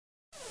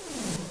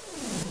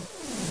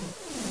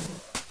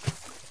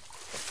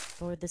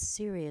for the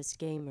serious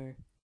gamer.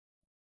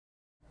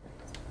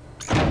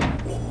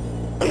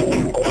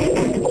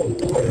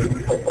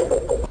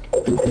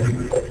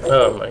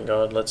 Oh my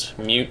god, let's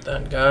mute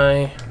that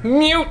guy.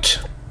 Mute!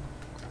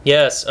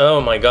 Yes, oh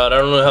my god, I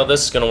don't know how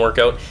this is gonna work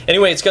out.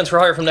 Anyway, it's Guns for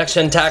Hire from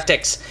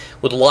NextGenTactics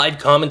with live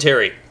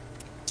commentary.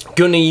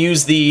 Gonna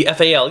use the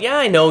FAL. Yeah,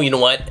 I know, you know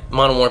what?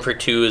 Modern Warfare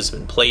 2 has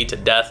been played to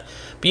death.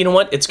 But you know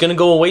what? It's gonna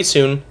go away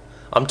soon.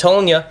 I'm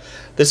telling you,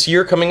 this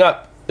year coming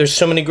up, there's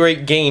so many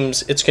great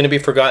games, it's gonna be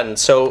forgotten.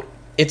 So,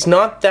 it's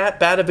not that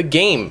bad of a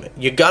game.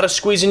 You gotta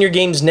squeeze in your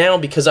games now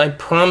because I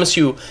promise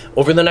you,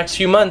 over the next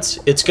few months,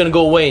 it's gonna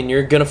go away and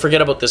you're gonna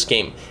forget about this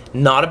game.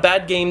 Not a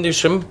bad game, there's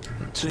some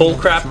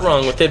bullcrap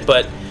wrong with it,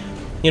 but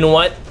you know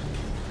what?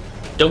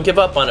 Don't give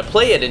up on it.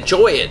 Play it,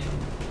 enjoy it.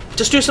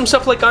 Just do some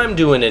stuff like I'm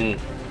doing and,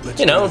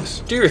 you know,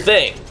 do your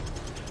thing.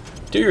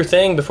 Do your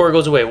thing before it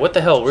goes away. What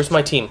the hell? Where's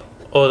my team?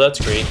 Oh, that's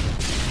great.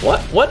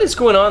 What is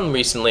going on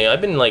recently?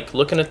 I've been like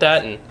looking at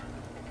that and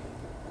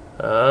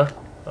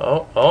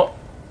oh.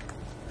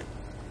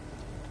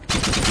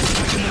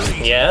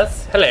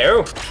 Yes,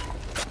 hello.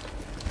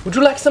 Would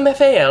you like some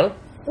FAL?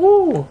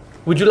 Ooh.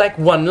 Would you like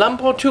one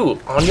lump or two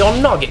on your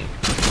noggin?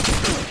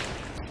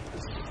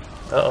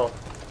 Uh-oh.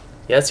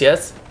 Yes,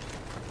 yes.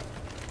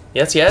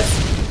 Yes, yes.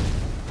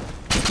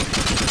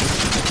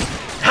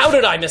 How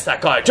did I miss that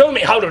guy? Tell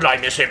me, how did I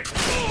miss him?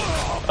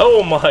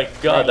 Oh my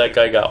god, that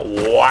guy got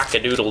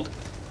whack-a-doodled.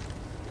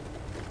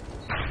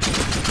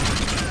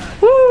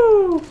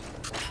 Woo!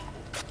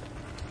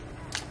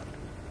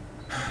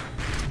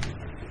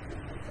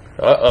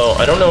 Uh-oh,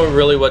 I don't know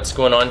really what's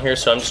going on here,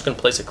 so I'm just going to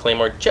place a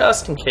claymore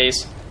just in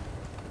case.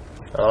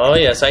 Oh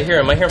yes, I hear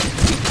him, I hear him.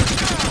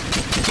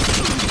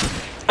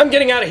 I'm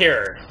getting out of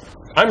here.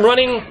 I'm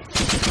running.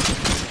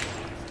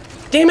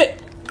 Damn it.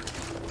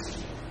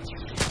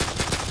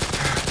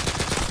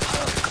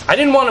 I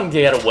didn't want him to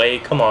get away.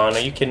 Come on, are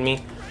you kidding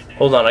me?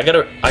 Hold on, I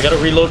gotta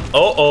reload.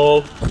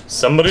 Uh-oh,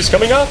 somebody's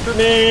coming after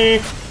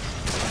me.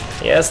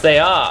 Yes, they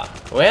are.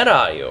 Where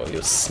are you,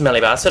 you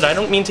smelly bastard? I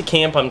don't mean to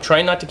camp. I'm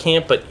trying not to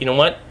camp, but you know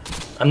what?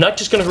 I'm not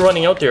just gonna go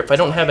running out there if I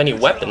don't have any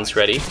weapons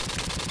ready.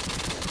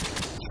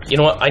 You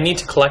know what? I need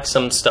to collect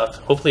some stuff.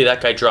 Hopefully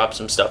that guy dropped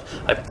some stuff.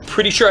 I'm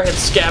pretty sure I had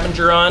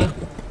scavenger on.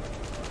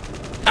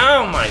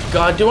 Oh my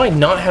god, do I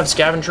not have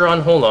scavenger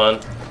on? Hold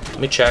on. Let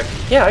me check.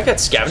 Yeah, I got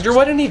scavenger.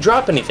 Why didn't he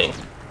drop anything?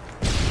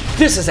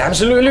 This is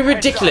absolutely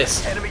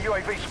ridiculous.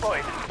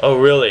 Oh,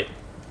 really?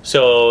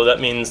 So that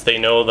means they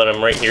know that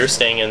I'm right here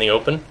staying in the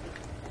open?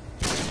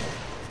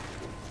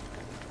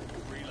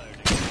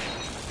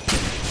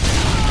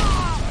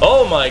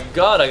 Oh my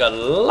god, I got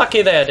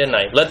lucky there, didn't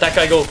I? Let that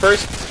guy go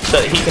first so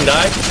that he can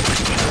die.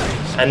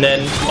 And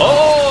then,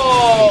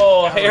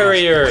 oh,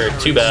 Harrier.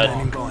 Too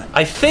bad.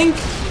 I think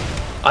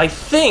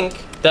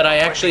that I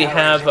actually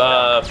have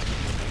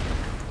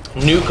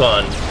nuke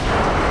on.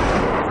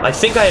 I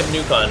think I have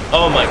nuke on.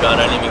 Oh my god,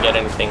 I didn't even get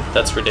anything.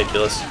 That's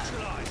ridiculous.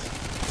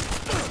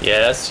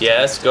 Yes,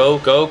 yes, go,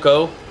 go,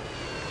 go.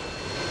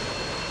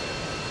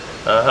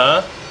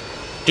 Uh-huh.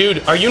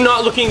 Dude, are you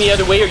not looking the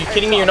other way? Are you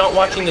kidding me? You're not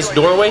watching this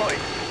doorway?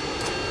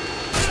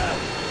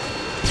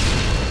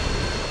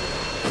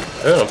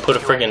 I'm gonna put a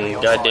friggin'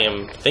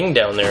 goddamn thing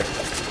down there.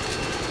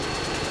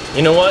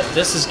 You know what?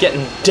 This is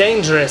getting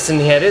dangerous in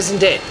here,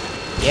 isn't it?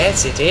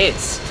 Yes, it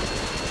is.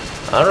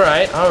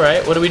 Alright,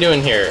 alright. What are we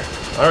doing here?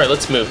 Alright,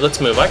 let's move, let's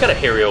move. I got a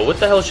Harrier. What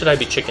the hell should I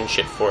be chicken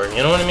shit for?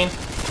 You know what I mean?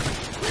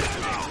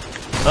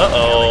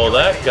 Uh-oh,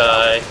 that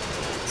guy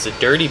is a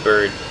dirty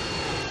bird.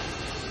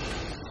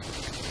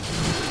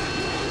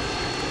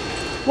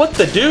 What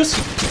the deuce?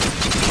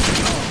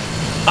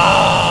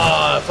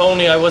 Ah, if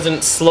only I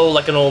wasn't slow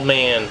like an old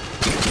man.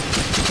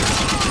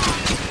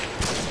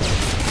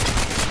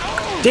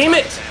 Damn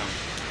it!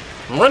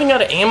 I'm running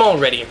out of ammo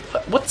already.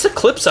 What's the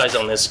clip size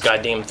on this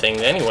goddamn thing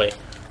anyway?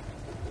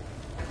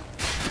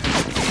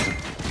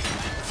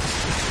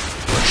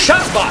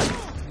 Shot spot!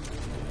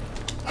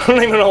 I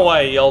don't even know why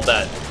I yelled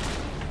that.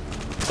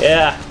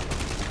 Yeah.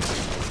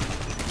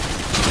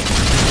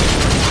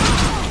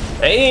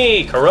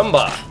 Hey,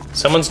 caramba!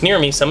 Someone's near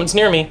me, someone's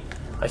near me.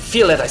 I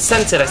feel it, I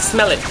sense it, I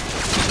smell it.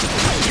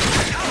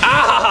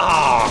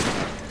 Ah!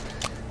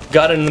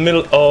 Got it in the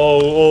middle.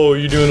 Oh,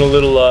 you're doing a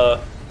little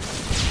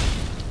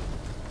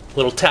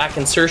tack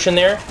insertion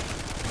there.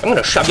 I'm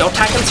gonna shove your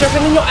tack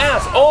insertion in your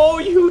ass. Oh,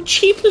 you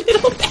cheap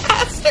little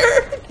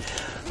bastard!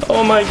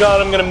 Oh my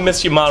god, I'm gonna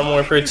miss you, Modern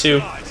Warfare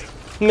 2.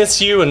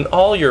 Miss you and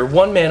all your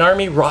one-man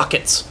army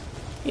rockets.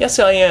 Yes,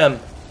 I am.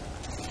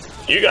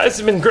 You guys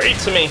have been great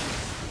to me.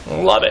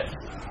 Love it.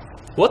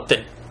 What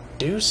the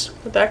deuce?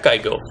 Where'd that guy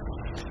go?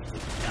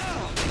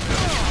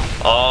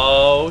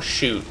 Oh,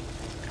 shoot.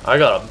 I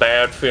got a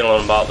bad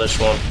feeling about this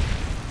one.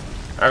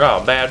 I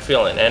got a bad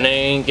feeling, and it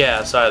ain't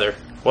gas either.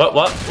 What?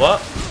 Whoa!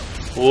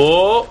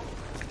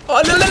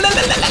 Oh, no.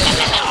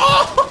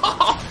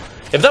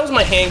 If that was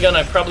my handgun,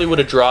 I probably would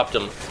have dropped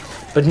him.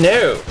 But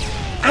no.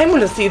 I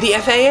want to see the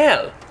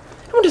FAL.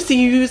 I want to see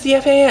you use the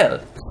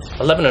FAL.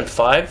 11 and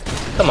 5?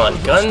 Come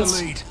on,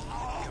 guns. Is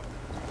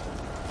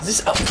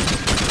this... Oh.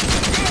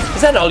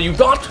 Is that all you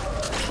got?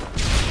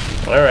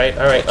 Alright,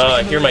 alright.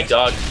 I hear my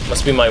dog.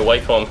 Must be my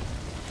wife home.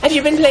 Have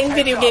you been playing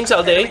video games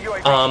all day?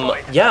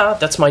 Yeah,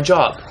 that's my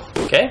job.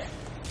 Okay?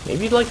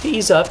 Maybe you'd like to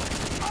ease up.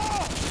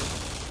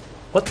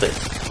 What the?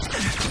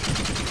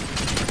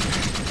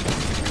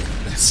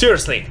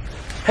 Seriously.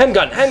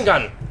 Handgun,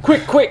 handgun!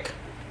 Quick, quick!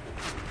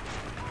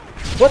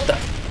 What the?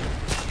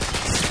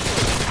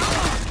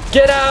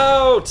 Get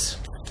out!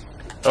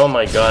 Oh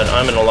my god,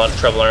 I'm in a lot of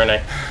trouble, aren't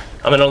I?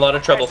 I'm in a lot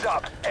of trouble.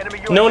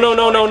 No, no,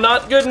 no, no,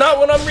 not good. Not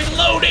when I'm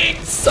reloading!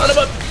 Son of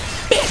a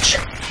bitch!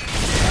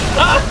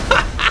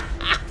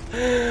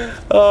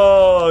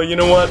 Oh, you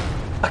know what?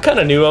 I kind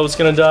of knew I was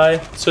gonna die,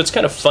 so it's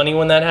kind of funny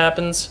when that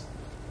happens.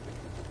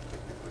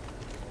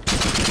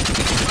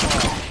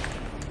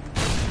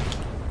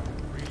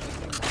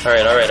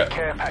 Alright,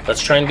 alright.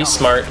 Let's try and be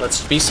smart.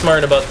 Let's be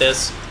smart about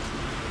this.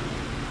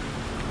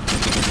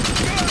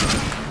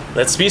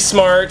 Let's be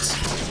smart.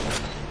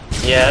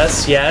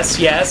 Yes, yes,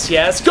 yes,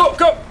 yes. Go,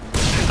 go!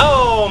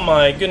 Oh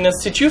my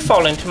goodness, did you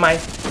fall into my...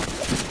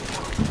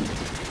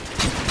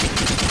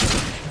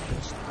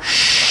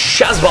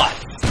 Shazbot!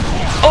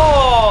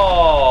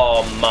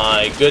 Oh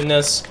my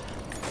goodness.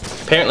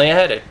 Apparently I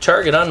had a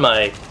target on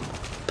my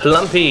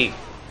plumpy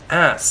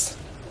ass.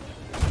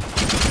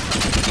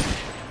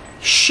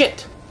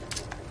 Shit!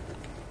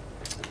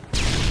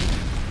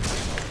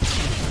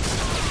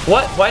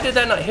 What? Why did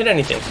that not hit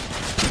anything?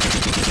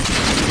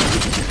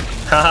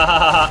 Ha ha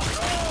ha ha!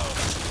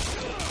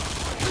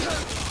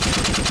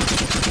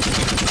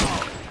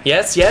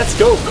 Yes, yes,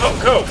 go, go,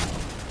 go!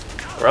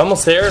 We're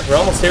almost there, we're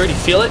almost there. Do you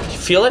feel it? Do you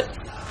feel it?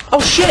 Oh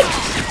shit!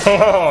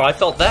 Oh, I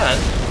felt that.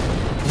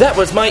 That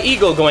was my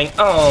ego going,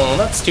 oh,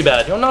 that's too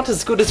bad. You're not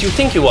as good as you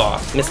think you are,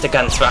 Mr.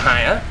 Guns for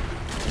Hire.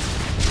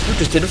 You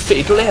just did a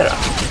fatal error.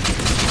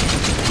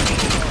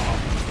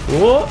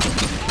 Whoa!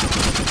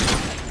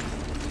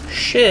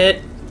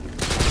 Shit.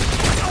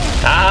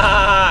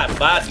 Ah,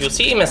 but you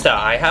see, mister,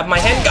 I have my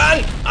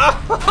handgun!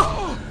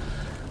 Oh,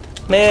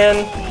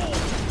 man.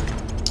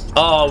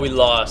 Oh, we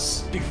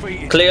lost.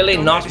 Clearly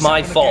not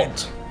my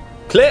fault.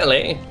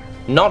 Clearly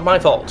not my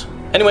fault.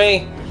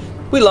 Anyway,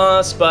 we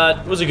lost, but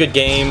it was a good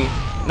game.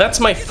 That's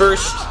my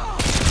first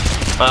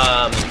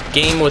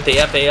game with the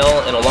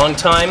FAL in a long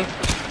time,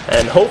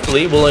 and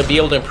hopefully we'll be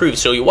able to improve.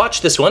 So you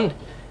watch this one,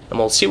 and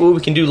we'll see what we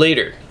can do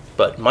later.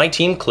 But my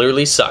team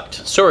clearly sucked.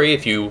 Sorry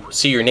if you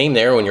see your name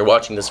there when you're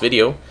watching this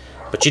video,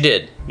 but you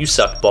did. You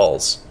sucked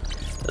balls.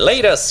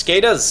 Later,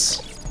 skaters!